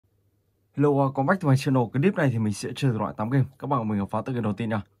Hello, welcome back to my channel. Cái clip này thì mình sẽ chơi thể loại 8 game. Các bạn của mình khám phá từ game đầu tiên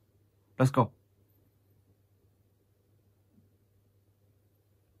nha. Let's go.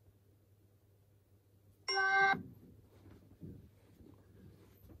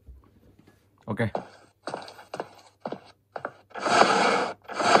 Ok.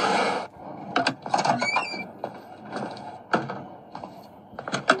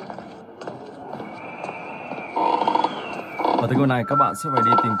 Ở tình huống này các bạn sẽ phải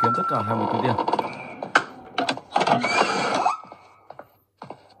đi tìm kiếm tất cả 20 túi tiền.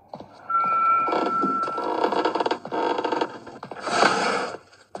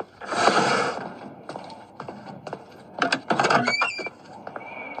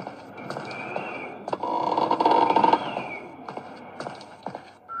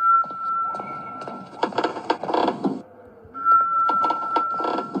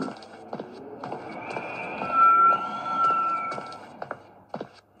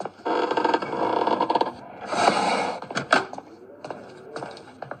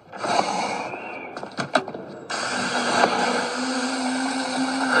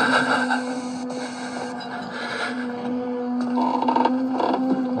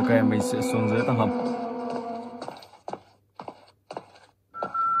 Ok, mình sẽ xuống dưới tầng hầm.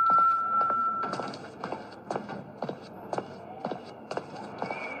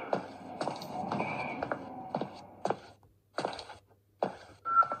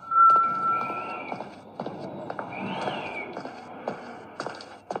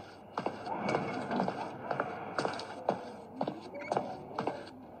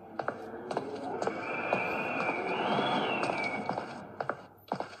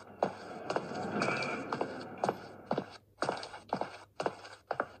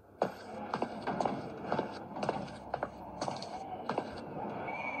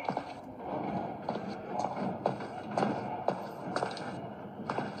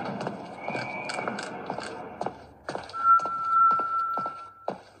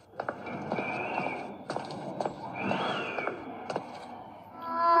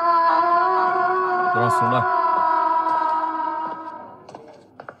 Rồi xuống đây.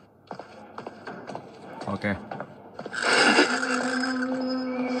 Ok.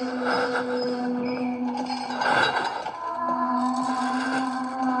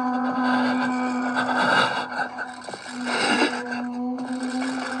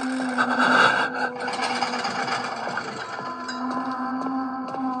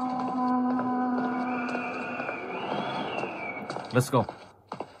 Let's go.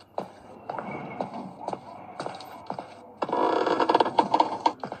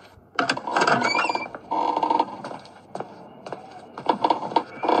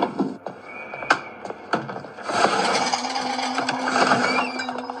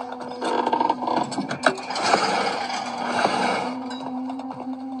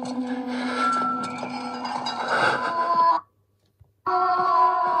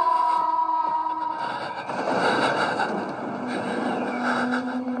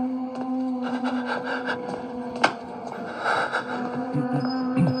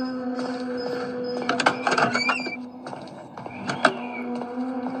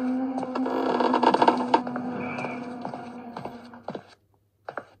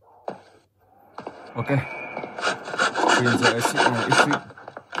 Ok. Bây giờ exit.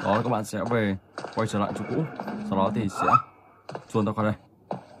 Đó, các bạn sẽ quay trở lại chỗ cũ. Sau đó thì sẽ chuồn ra khỏi đây.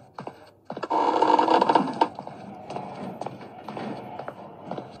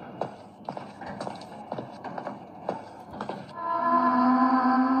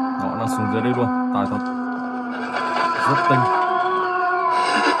 Đó là xuống dưới đây luôn. Tài thật. Rất tinh.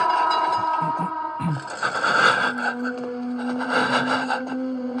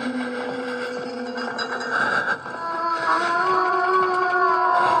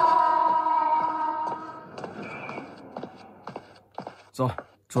 Rồi,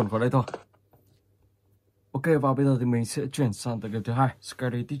 chuồn khỏi đây thôi. Ok, và bây giờ thì mình sẽ chuyển sang tựa game thứ hai,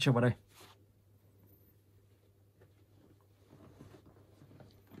 Scary Teacher vào đây.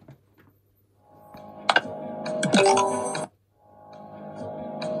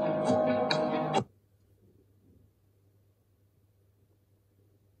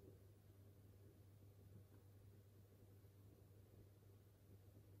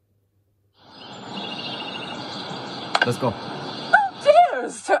 Let's go.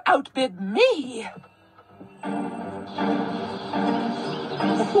 Dares to outbid me?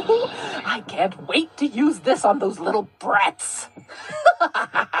 I can't wait to use this on those little brats.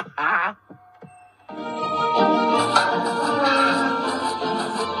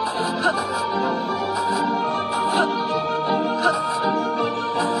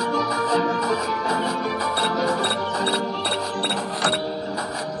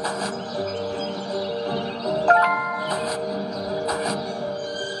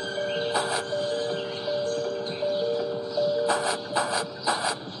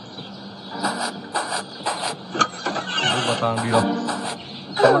 Đang đi đâu?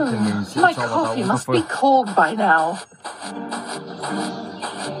 Sau đó thì mình sẽ My cho vào tao coffee uống cà must phê. be cold by now.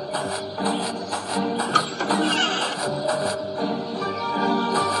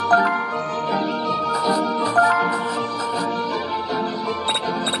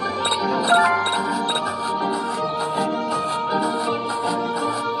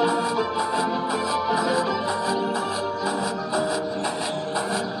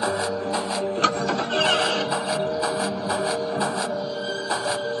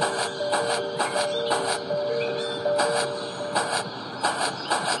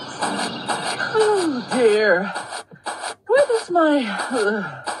 Oh dear. Why does my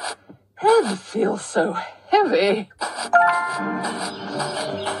head feel so heavy?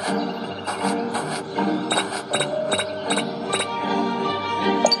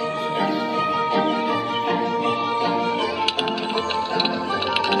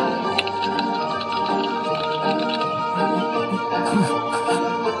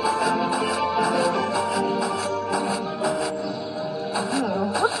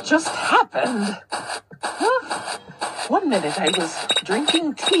 What just happened? Huh? One minute I was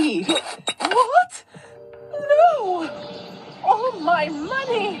drinking tea. What? No! All my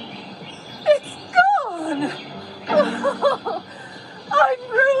money! It's gone! I'm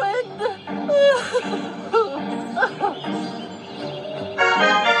ruined!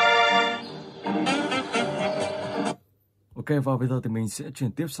 Ok, và bây giờ thì mình sẽ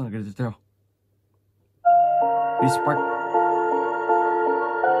chuyển tiếp sang cái tiếp theo. Dispatch.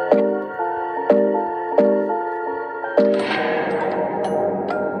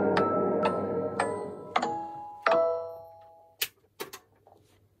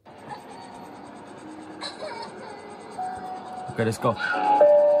 Okay, let's go.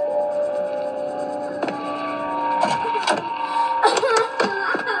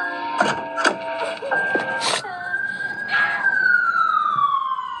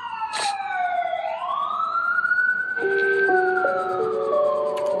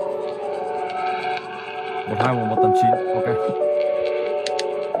 Một hai một 189. Ok.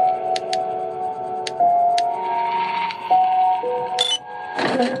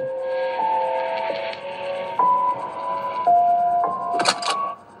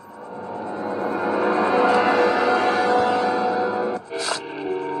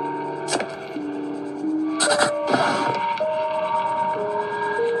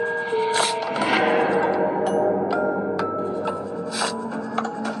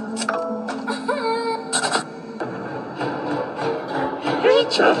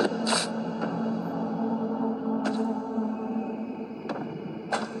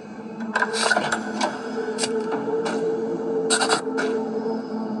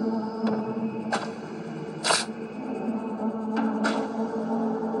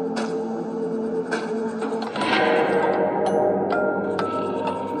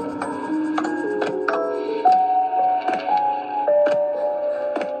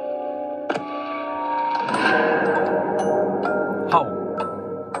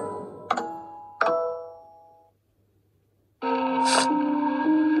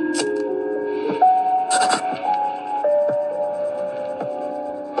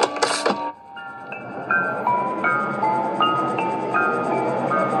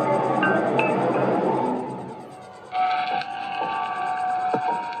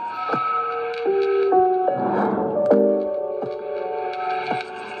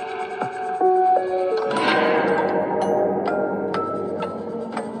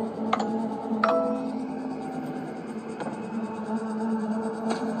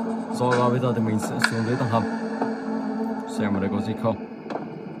 Rồi và bây giờ thì mình sẽ xuống dưới tầng hầm xem ở đây có gì không.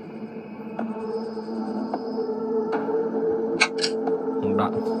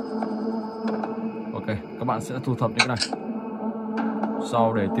 Đạn. Ok, các bạn sẽ thu thập những cái này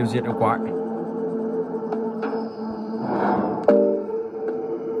sau để tiêu diệt yêu quái.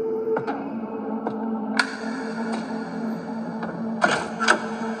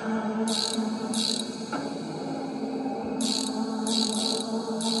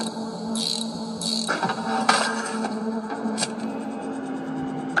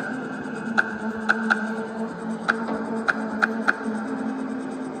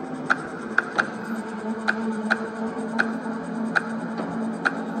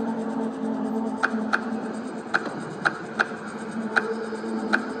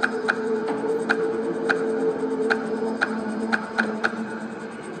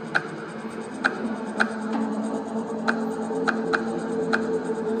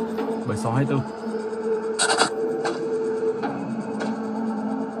 Sáu hai tư.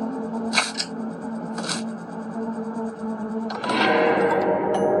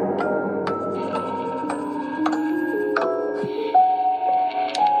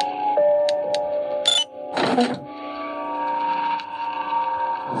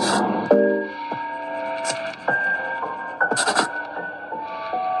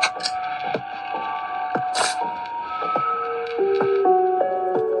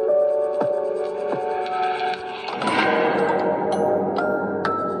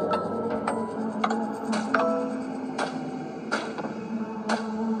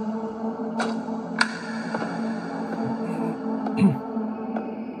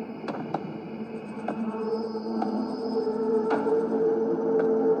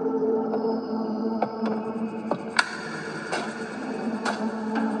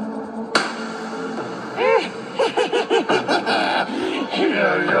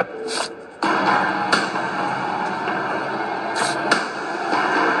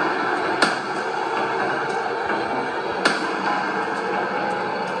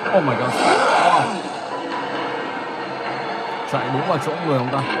 Oh my god. Wow. Chạy đúng vào chỗ người ông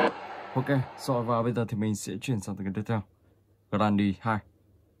ta. Ok, rồi và bây giờ thì mình sẽ chuyển sang cái tiếp theo. Grandy 2.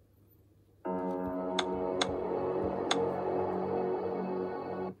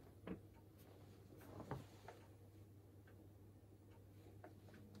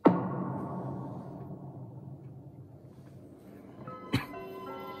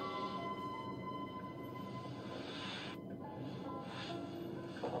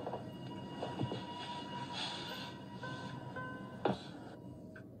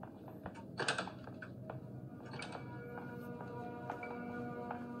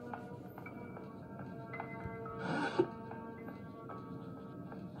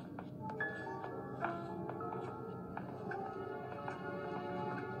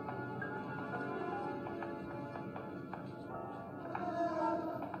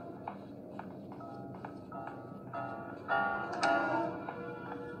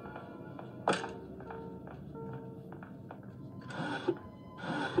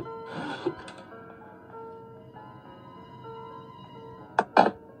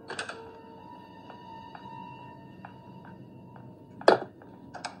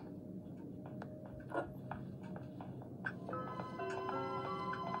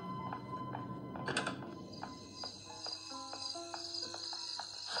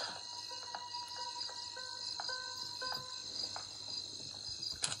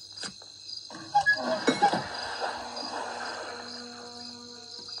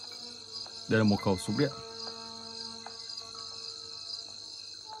 Đây là một khẩu súng điện.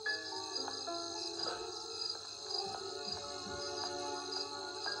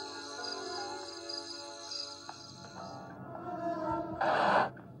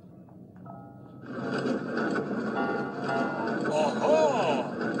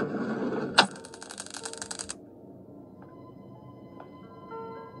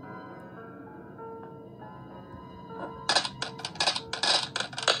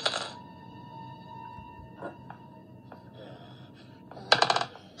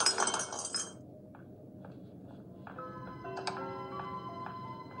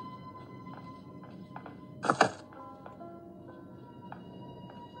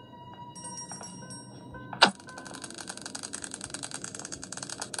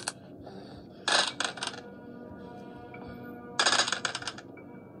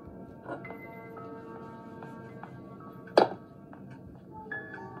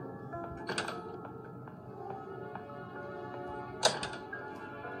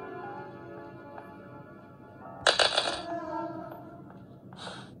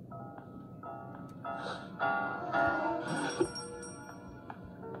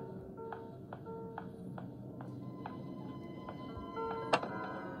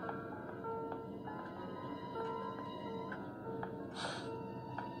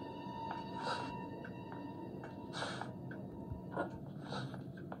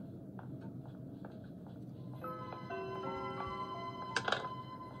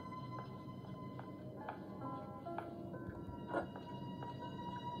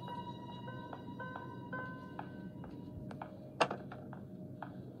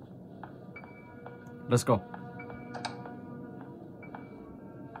 Let's go.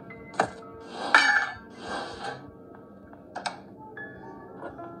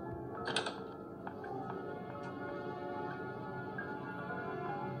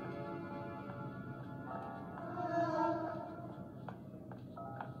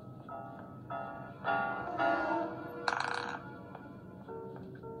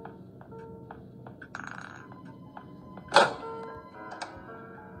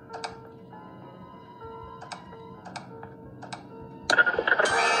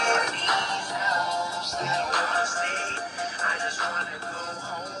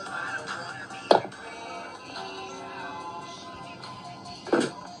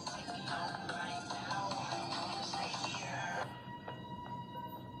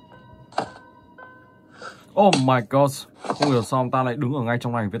 Oh my god, không hiểu sao ta lại đứng ở ngay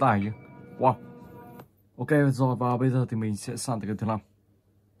trong này với Tài chứ. Wow. Ok rồi, và bây giờ thì mình sẽ sang tới cái thứ 5.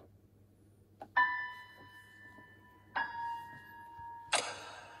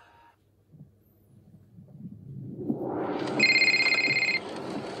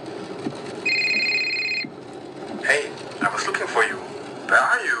 Hey, I was looking for you. Where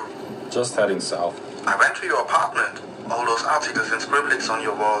are you? Just heading south. I went to your apartment. All those articles and scribblings on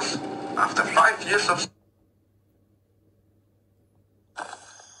your walls. After 5 years of...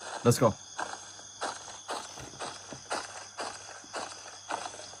 Let's go.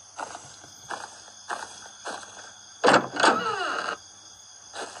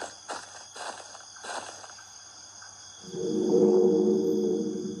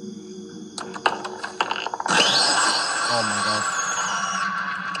 Oh my god.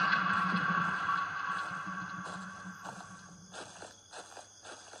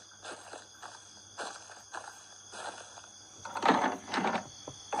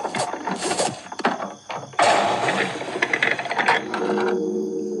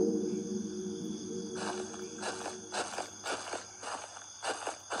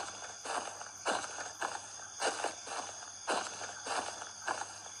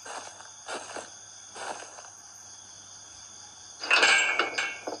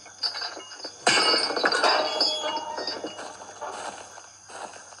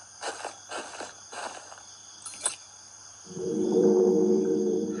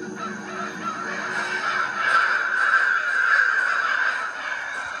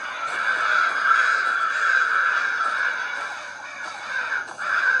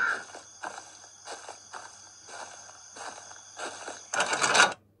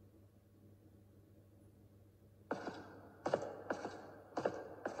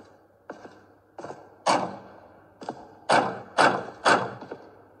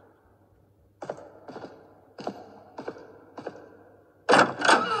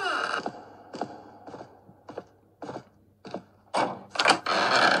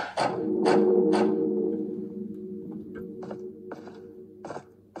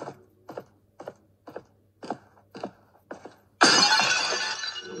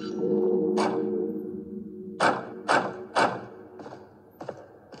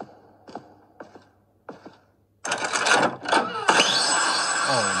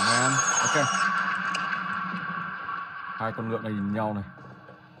 Ok. Hai con ngựa này nhìn nhau này.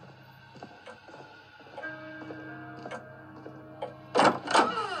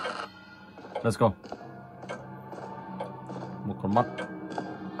 Let's go. Một con mắt.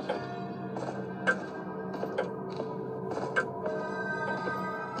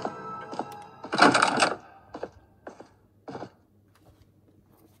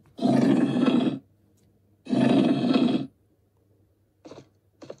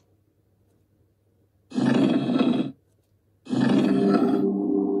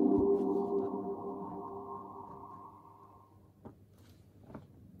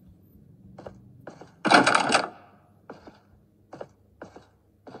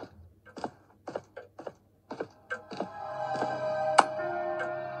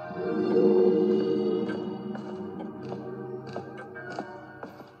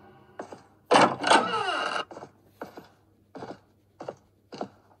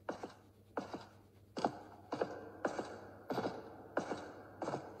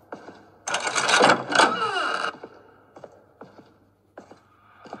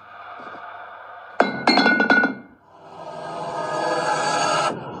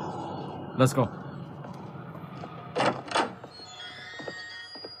 Let's go.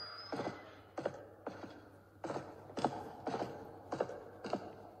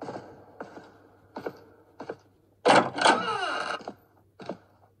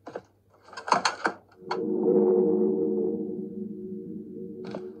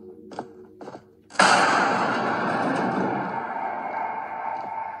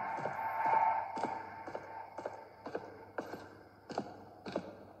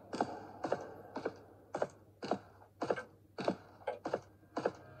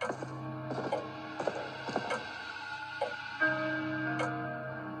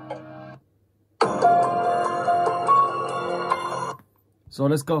 Rồi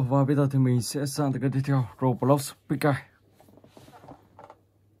let's go. Và bây giờ thì mình sẽ sang tới cái tiếp theo, Roblox Piggy.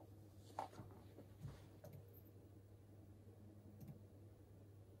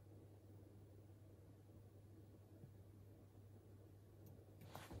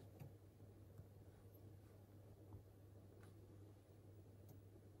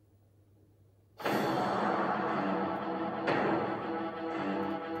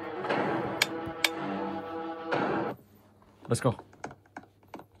 Let's go.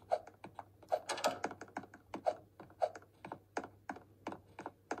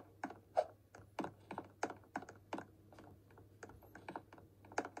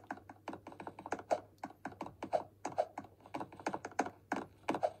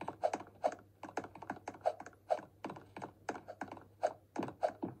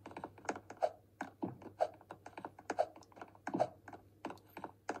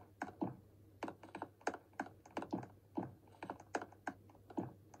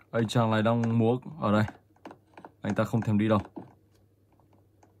 Anh chàng này đang múa ở đây. Anh ta không thèm đi đâu.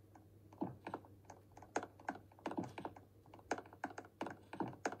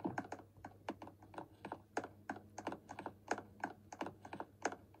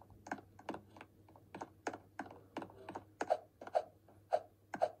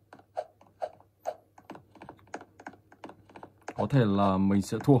 Có thể là mình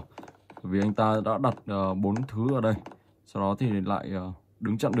sẽ thua, bởi vì anh ta đã đặt 4 thứ ở đây, sau đó thì lại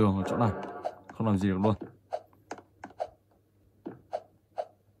đứng chặn đường ở chỗ này, không làm gì được luôn.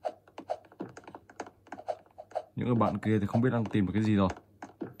 Những người bạn kia thì không biết đang tìm được cái gì rồi.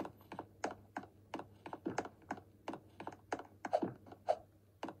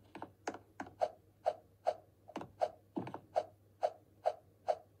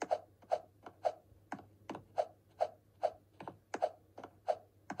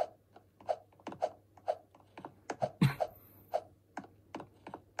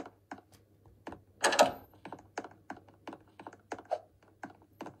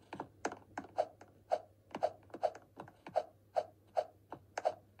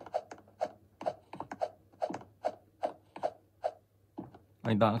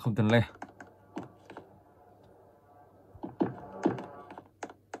 Anh ta cũng không tiền le.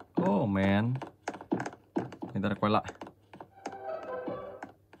 Oh man. Anh ta đã quay lại.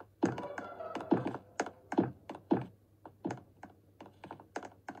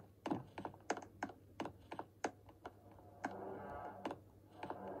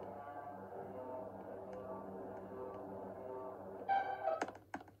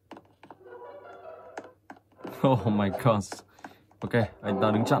 Oh my god. Ok, anh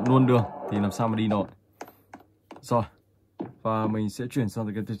ta đứng chặn luôn đường thì làm sao mà đi nổi. Rồi, và mình sẽ chuyển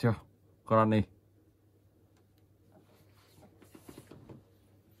sang cái tiếp theo. Granny.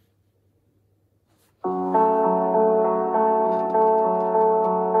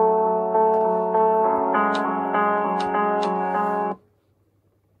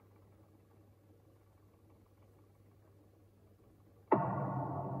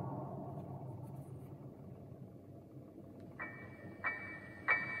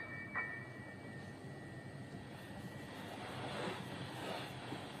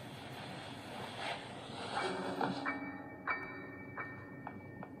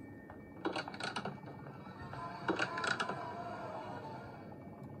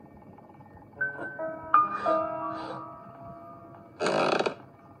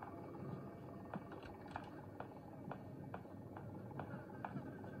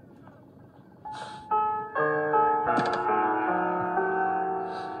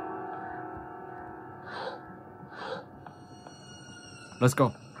 Let's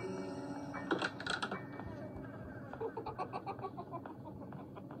go.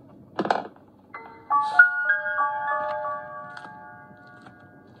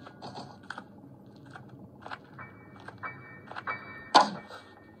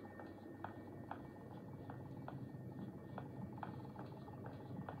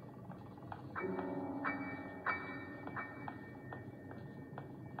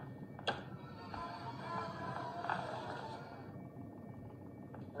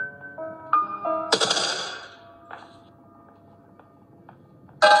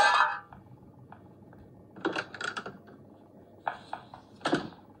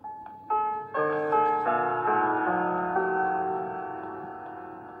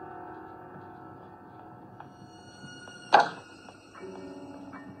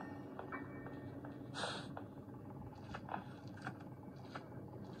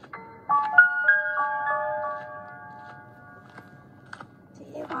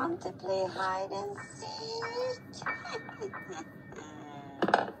 You want to play hide and seek?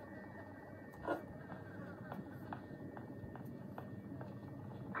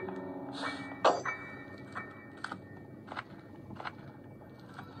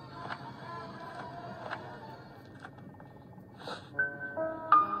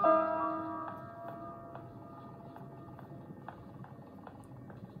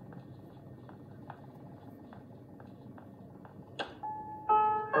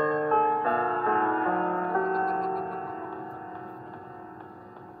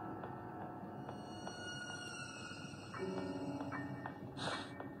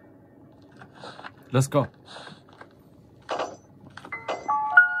 Let's go.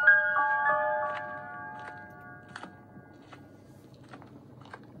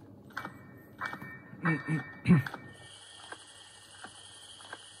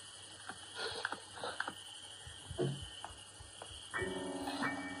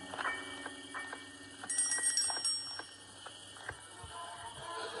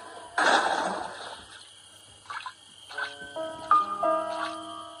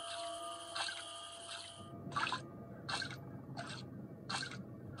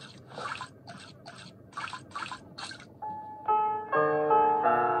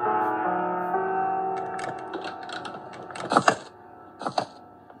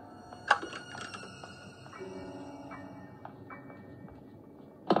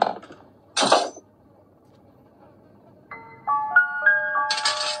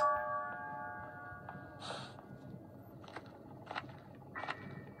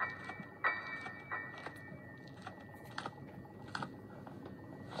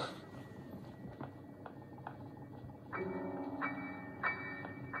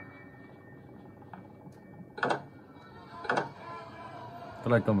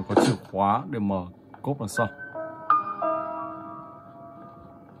 Cái này cần phải có chìa khóa để mở cốp đằng sau.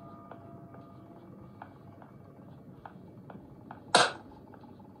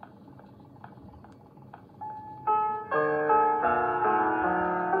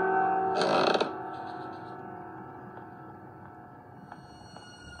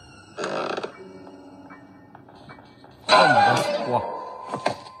 Wow.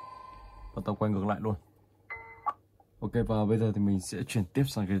 Và tao quay ngược lại luôn. Ok, và bây giờ thì mình sẽ chuyển tiếp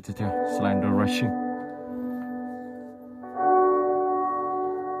sang cái tiếp theo, Slender Rushing.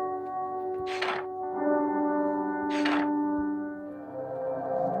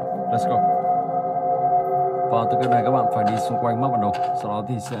 Let's go. Và từ cái này các bạn phải đi xung quanh map bản đồ, sau đó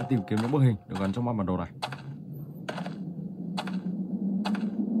thì sẽ tìm kiếm những bức hình được gắn trong map bản đồ này.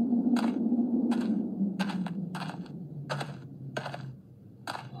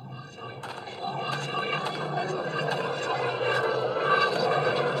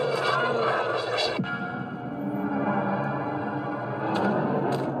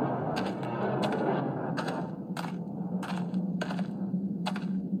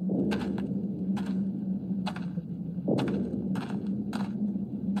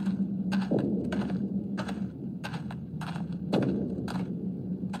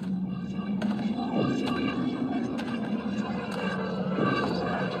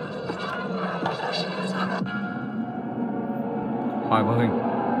 Hoài vào hình.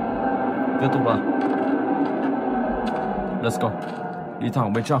 Tiếp tục là let's go. Đi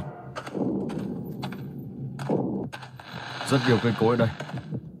thẳng bên trong. Rất nhiều cây cối ở đây.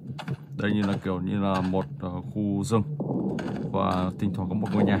 Đây như là kiểu như là một khu rừng. Và thỉnh thoảng có một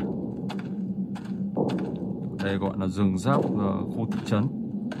ngôi nhà. Đây gọi là rừng giáp khu thị trấn.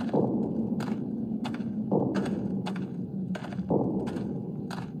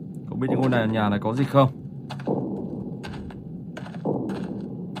 Không biết những ngôi nhà này có gì không?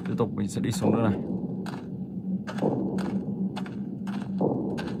 Tiếp tục mình sẽ đi xuống nữa này.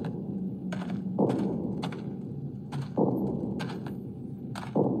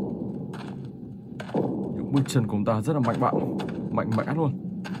 Những bước chân của chúng ta rất là mạnh bạo, mạnh mẽ luôn.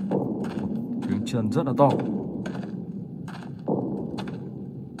 Tiếng chân rất là to.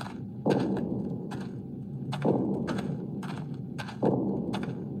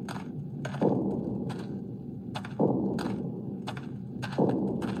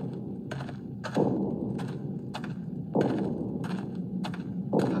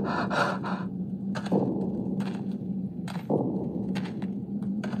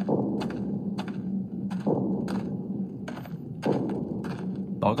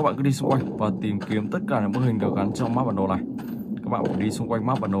 Đó, các bạn cứ đi xung quanh và tìm kiếm tất cả những bức hình được gắn trong map bản đồ này. Các bạn phải đi xung quanh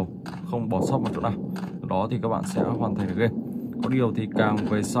map bản đồ, không bỏ sót một chỗ nào. Từ đó thì các bạn sẽ hoàn thành được game. Có điều thì càng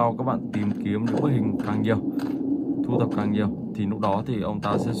về sau các bạn tìm kiếm những bức hình càng nhiều, thu thập càng nhiều, thì lúc đó thì ông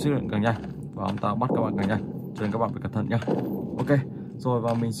ta sẽ xuất hiện càng nhanh và ông ta bắt các bạn càng nhanh. Cho nên các bạn phải cẩn thận nhá. Ok, rồi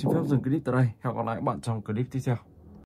và mình xin phép dừng clip tại đây. Hẹn gặp lại các bạn trong clip tiếp theo.